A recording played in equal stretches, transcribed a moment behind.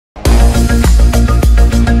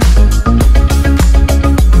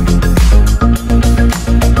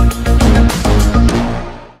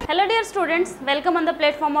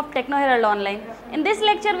platform of Techno Herald Online. In this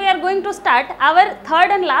lecture, we are going to start our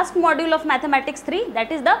third and last module of Mathematics 3,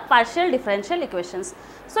 that is the partial differential equations.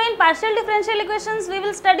 So, in partial differential equations, we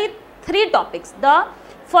will study three topics: the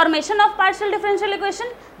formation of partial differential equation,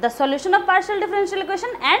 the solution of partial differential equation,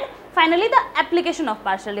 and finally the application of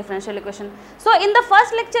partial differential equation. So, in the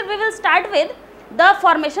first lecture, we will start with the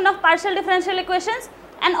formation of partial differential equations,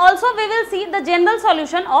 and also we will see the general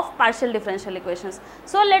solution of partial differential equations.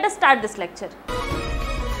 So, let us start this lecture.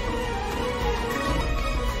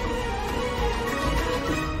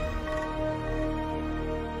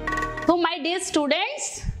 So, my dear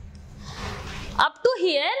students, up to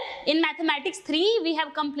here in Mathematics 3 we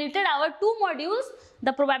have completed our two modules,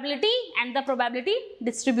 the probability and the probability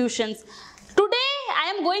distributions. Today I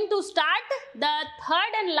am going to start the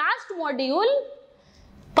third and last module,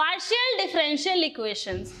 partial differential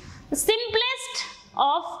equations, the simplest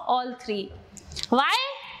of all three. Why?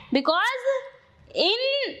 Because in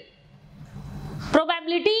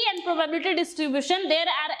probability and probability distribution there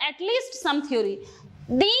are at least some theory.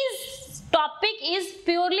 This topic is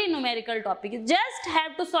purely numerical topic. You just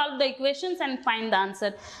have to solve the equations and find the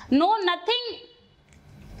answer. No, nothing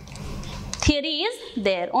theory is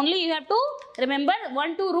there. Only you have to remember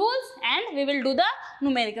 1-2 rules and we will do the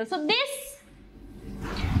numerical. So this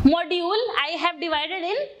module I have divided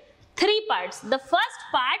in three parts. The first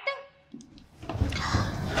part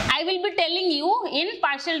I will be telling you in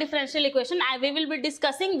partial differential equation. We will be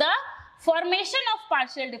discussing the formation of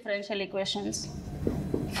partial differential equations.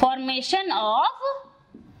 Formation of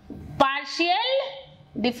partial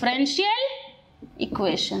differential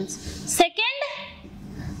equations. Second,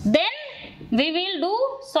 then we will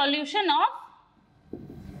do solution of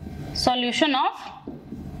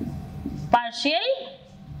partial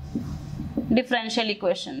differential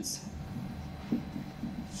equations.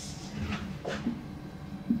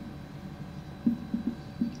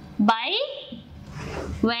 By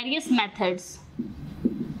various methods.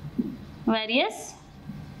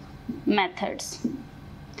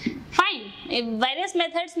 Fine. Various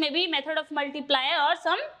methods may be method of multiplier or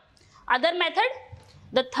some other method.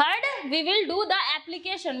 The third, we will do the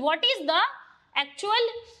application. What is the actual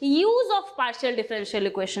use of partial differential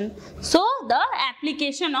equation? So, the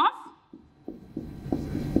application of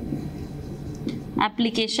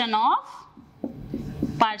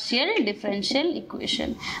partial differential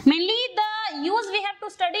equation. Mainly the use we have to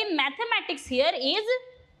study in mathematics here is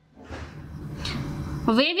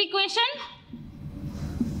wave equation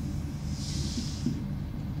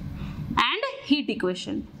and heat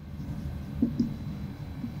equation.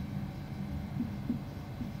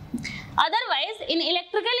 Otherwise, in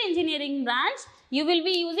electrical engineering branch, you will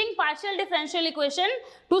be using partial differential equation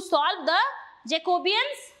to solve the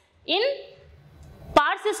Jacobians in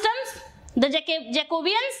power systems. The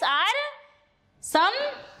Jacobians are some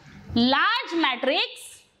large matrix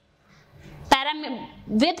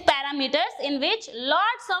with parameters in which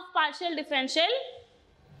lots of partial differential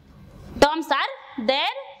terms are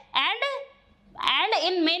there, and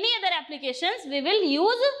in many other applications we will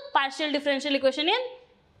use partial differential equation in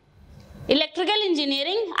electrical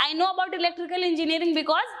engineering. I know about electrical engineering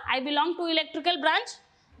because I belong to electrical branch.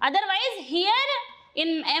 Otherwise, here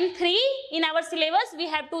in M3 in our syllabus we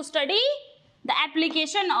have to study the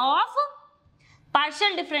application of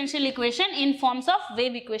partial differential equation in forms of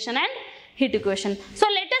wave equation and heat equation. So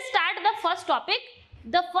let us start the first topic.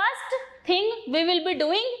 The first thing we will be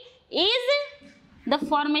doing is the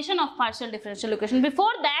formation of partial differential equation.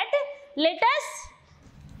 Before that, let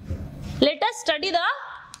us study the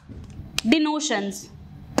denotions.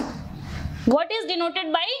 What is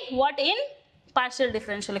denoted by what in partial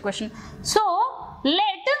differential equation? So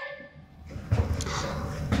let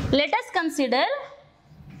us consider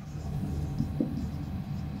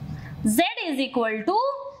z is equal to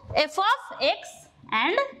f of x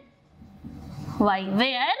and y,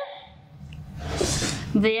 where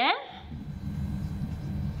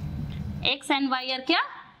x and y are क्या?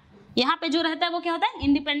 यहाँ पे जो रहता है वो क्या होता है?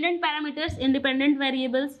 Independent parameters, independent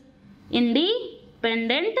variables,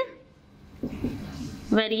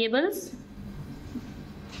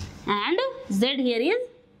 and z here is,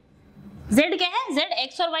 z क्या है? z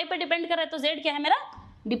x और y पे डिपेंड कर रहा है, तो z क्या है मेरा?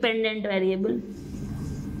 Dependent variable.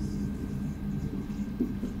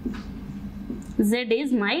 z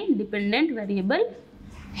is my dependent variable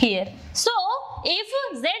here. So, if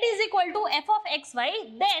z is equal to f of xy,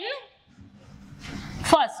 then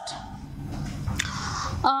first,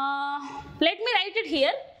 let me write it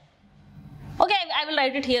here. Okay, I will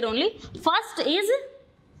write it here only. First is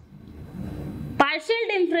partial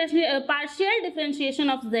differentiation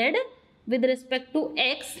of z with respect to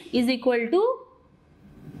x is equal to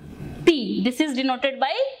P. This is denoted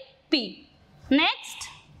by P. Next,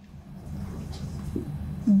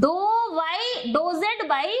 dou y, dou z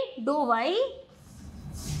by dou y.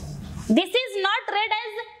 This is not read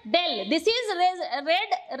as del. This is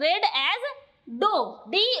read as dou.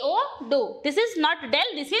 D-O, dou. This is not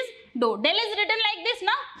del. This is dou. Del is written like this,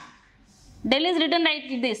 now. Del is written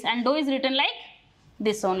like this, and dou is written like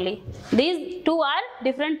this only. These two are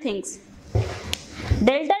different things.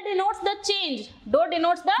 Delta denotes the change. Dou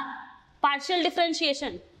denotes the partial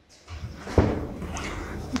differentiation.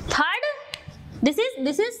 Third, this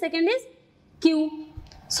is second is Q.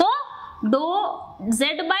 So dou z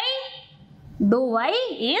by dou y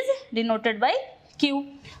is denoted by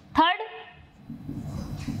Q. Third,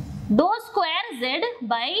 dou square z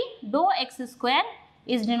by dou x square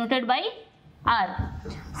is denoted by R.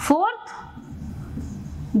 Fourth,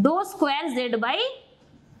 dou square z by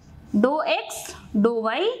dou x dou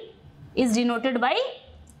y is denoted by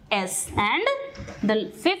S. And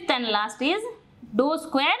the fifth and last is dou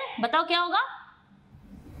square. बताओ क्या होगा?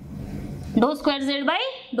 Dou square z by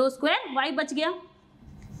dou square y बच गया,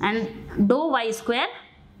 and dou y square,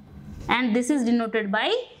 and this is denoted by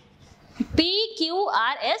P Q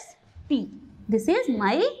R S T. This is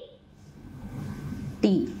my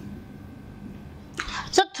T.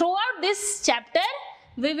 So throughout this chapter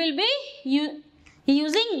we will be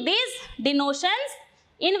using these denotions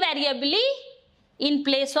invariably in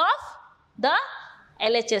place of the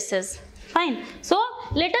LHSs. Fine. So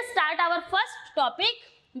let us start our first topic,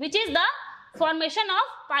 which is the formation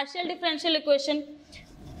of partial differential equation.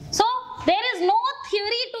 So there is no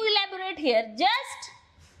theory to elaborate here. Just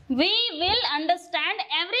we will understand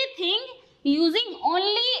everything using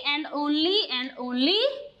only and only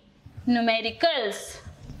numericals.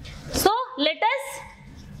 So let us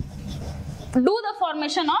do the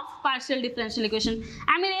formation of partial differential equation.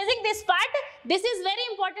 I am erasing this part. This is very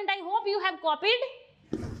important. I hope you have copied.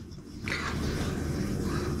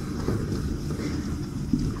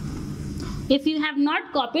 If you have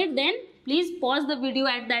not copied, then please pause the video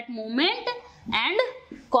at that moment and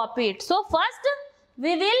copy it. So first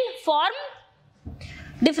we will form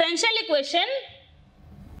differential equation